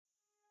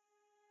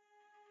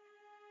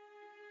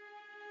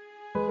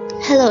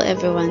Hello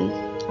everyone,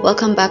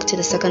 welcome back to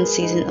the second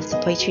season of the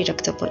Poetry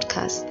Doctor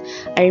podcast.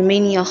 I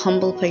remain your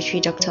humble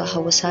Poetry Doctor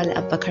Hawasale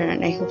Abakar,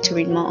 and I hope to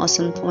read more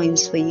awesome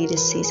poems for you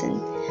this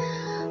season.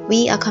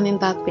 We are coming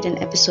back with an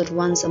episode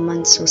once a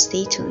month, so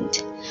stay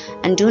tuned.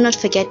 And do not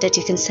forget that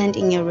you can send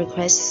in your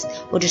requests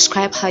or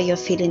describe how you're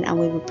feeling, and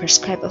we will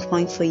prescribe a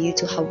poem for you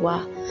to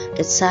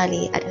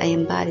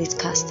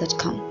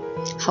hawa.sally@iambalidcast.com.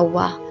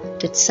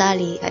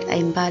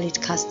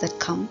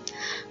 hawa.sally@iambalidcast.com.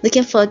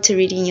 Looking forward to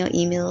reading your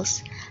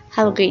emails.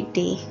 Have a great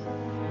day.